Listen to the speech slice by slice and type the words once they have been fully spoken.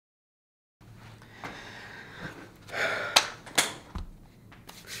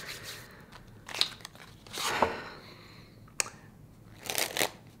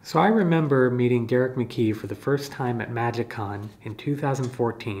So I remember meeting Derek McKee for the first time at MagicCon in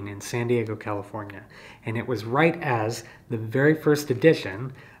 2014 in San Diego, California. And it was right as the very first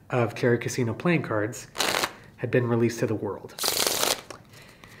edition of Cherry Casino playing cards had been released to the world.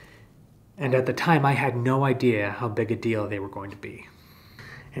 And at the time I had no idea how big a deal they were going to be.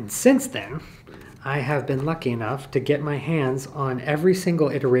 And since then, I have been lucky enough to get my hands on every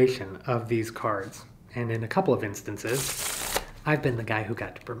single iteration of these cards. And in a couple of instances, I've been the guy who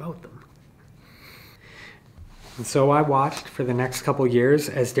got to promote them. And so I watched for the next couple years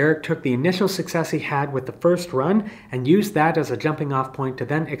as Derek took the initial success he had with the first run and used that as a jumping off point to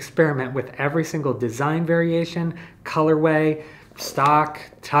then experiment with every single design variation, colorway, stock,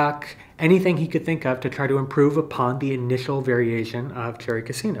 tuck, anything he could think of to try to improve upon the initial variation of Cherry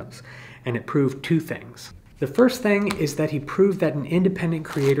Casinos. And it proved two things. The first thing is that he proved that an independent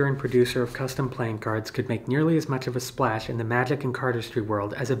creator and producer of custom playing cards could make nearly as much of a splash in the Magic and cardistry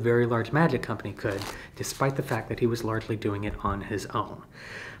world as a very large Magic company could, despite the fact that he was largely doing it on his own.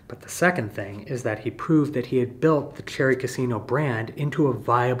 But the second thing is that he proved that he had built the Cherry Casino brand into a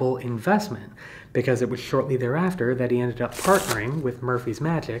viable investment, because it was shortly thereafter that he ended up partnering with Murphy's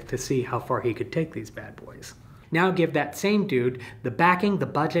Magic to see how far he could take these bad boys. Now give that same dude the backing, the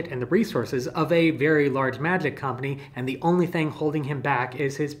budget, and the resources of a very large Magic company, and the only thing holding him back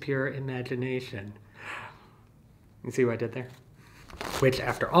is his pure imagination. You see what I did there? Which,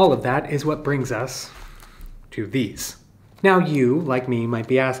 after all of that, is what brings us to these. Now you, like me, might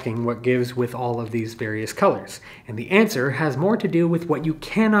be asking what gives with all of these various colors, and the answer has more to do with what you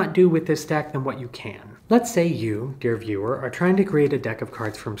cannot do with this deck than what you can. Let's say you, dear viewer, are trying to create a deck of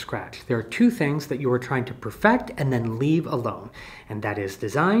cards from scratch. There are two things that you are trying to perfect and then leave alone, and that is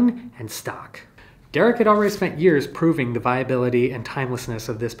design and stock. Derek had already spent years proving the viability and timelessness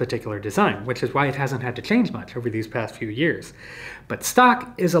of this particular design, which is why it hasn't had to change much over these past few years. But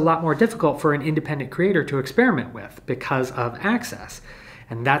stock is a lot more difficult for an independent creator to experiment with because of access.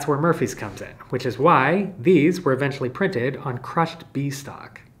 And that's where Murphy's comes in, which is why these were eventually printed on crushed B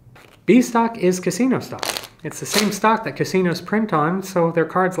stock. B stock is casino stock. It's the same stock that casinos print on, so their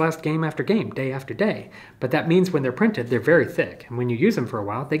cards last game after game, day after day. But that means when they're printed, they're very thick. And when you use them for a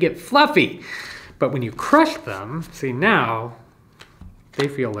while, they get fluffy. But when you crush them, see now, they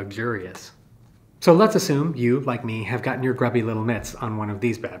feel luxurious. So let's assume you, like me, have gotten your grubby little mitts on one of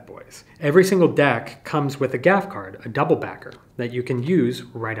these bad boys. Every single deck comes with a gaff card, a double backer, that you can use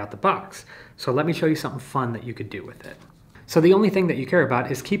right out the box. So let me show you something fun that you could do with it. So the only thing that you care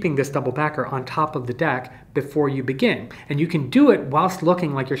about is keeping this double backer on top of the deck before you begin. And you can do it whilst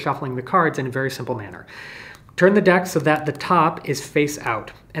looking like you're shuffling the cards in a very simple manner. Turn the deck so that the top is face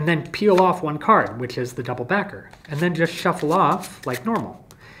out, and then peel off one card, which is the double backer, and then just shuffle off like normal.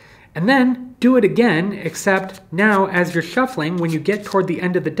 And then do it again, except now as you're shuffling, when you get toward the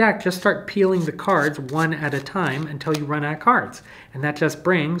end of the deck, just start peeling the cards one at a time until you run out of cards. And that just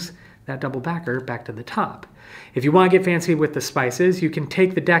brings that double backer back to the top. If you want to get fancy with the spices, you can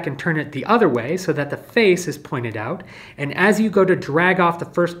take the deck and turn it the other way so that the face is pointed out. And as you go to drag off the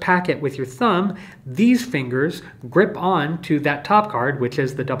first packet with your thumb, these fingers grip on to that top card, which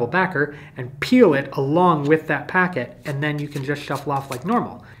is the double backer, and peel it along with that packet. And then you can just shuffle off like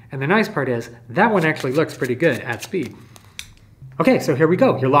normal. And the nice part is that one actually looks pretty good at speed. Okay, so here we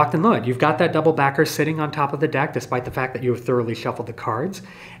go. You're locked and loaded. You've got that double backer sitting on top of the deck despite the fact that you have thoroughly shuffled the cards.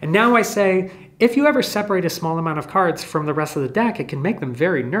 And now I say, if you ever separate a small amount of cards from the rest of the deck, it can make them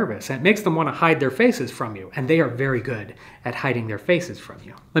very nervous. And it makes them want to hide their faces from you. And they are very good at hiding their faces from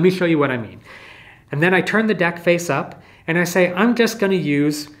you. Let me show you what I mean. And then I turn the deck face up and I say, I'm just going to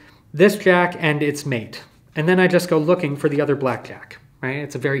use this jack and its mate. And then I just go looking for the other blackjack. Right?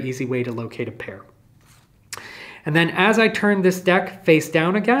 It's a very easy way to locate a pair. And then as I turn this deck face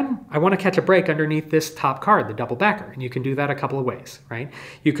down again, I want to catch a break underneath this top card, the double backer. And you can do that a couple of ways, right?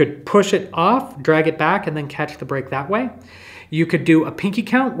 You could push it off, drag it back, and then catch the break that way. You could do a pinky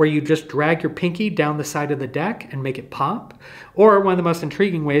count where you just drag your pinky down the side of the deck and make it pop. Or one of the most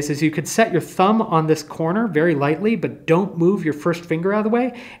intriguing ways is you could set your thumb on this corner very lightly, but don't move your first finger out of the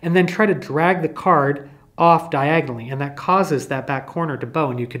way, and then try to drag the card off diagonally, and that causes that back corner to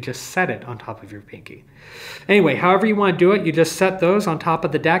bow, and you could just set it on top of your pinky. Anyway, however you want to do it, you just set those on top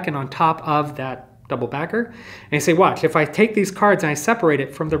of the deck and on top of that double backer. And you say, watch, if I take these cards and I separate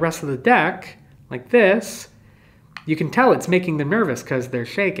it from the rest of the deck, like this, you can tell it's making them nervous because they're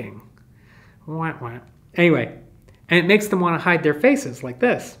shaking. Wah, wah. Anyway, and it makes them want to hide their faces like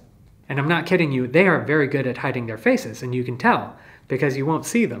this. And I'm not kidding you, they are very good at hiding their faces, and you can tell, because you won't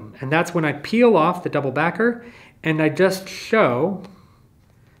see them. And that's when I peel off the double backer and I just show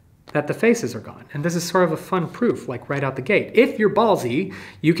that the faces are gone. And this is sort of a fun proof, like right out the gate. If you're ballsy,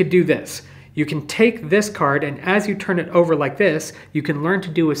 you could do this. You can take this card, and as you turn it over like this, you can learn to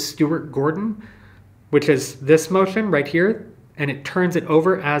do a Stuart Gordon, which is this motion right here, and it turns it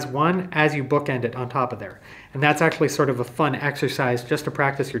over as one as you bookend it on top of there. And that's actually sort of a fun exercise just to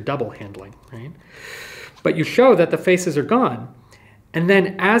practice your double handling, right? But you show that the faces are gone. And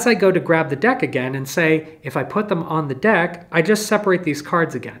then as I go to grab the deck again and say, if I put them on the deck, I just separate these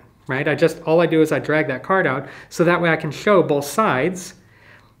cards again, right? All I do is I drag that card out so that way I can show both sides.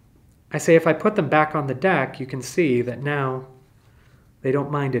 I say if I put them back on the deck, you can see that now they don't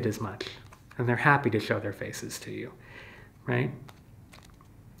mind it as much and they're happy to show their faces to you, right?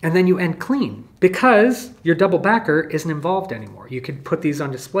 And then you end clean because your double backer isn't involved anymore. You could put these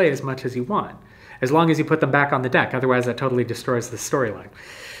on display as much as you want, as long as you put them back on the deck. Otherwise, that totally destroys the storyline.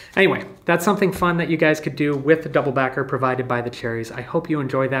 Anyway, that's something fun that you guys could do with the double backer provided by the cherries. I hope you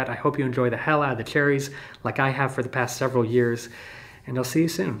enjoy that. I hope you enjoy the hell out of the cherries like I have for the past several years. And I'll see you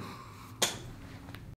soon.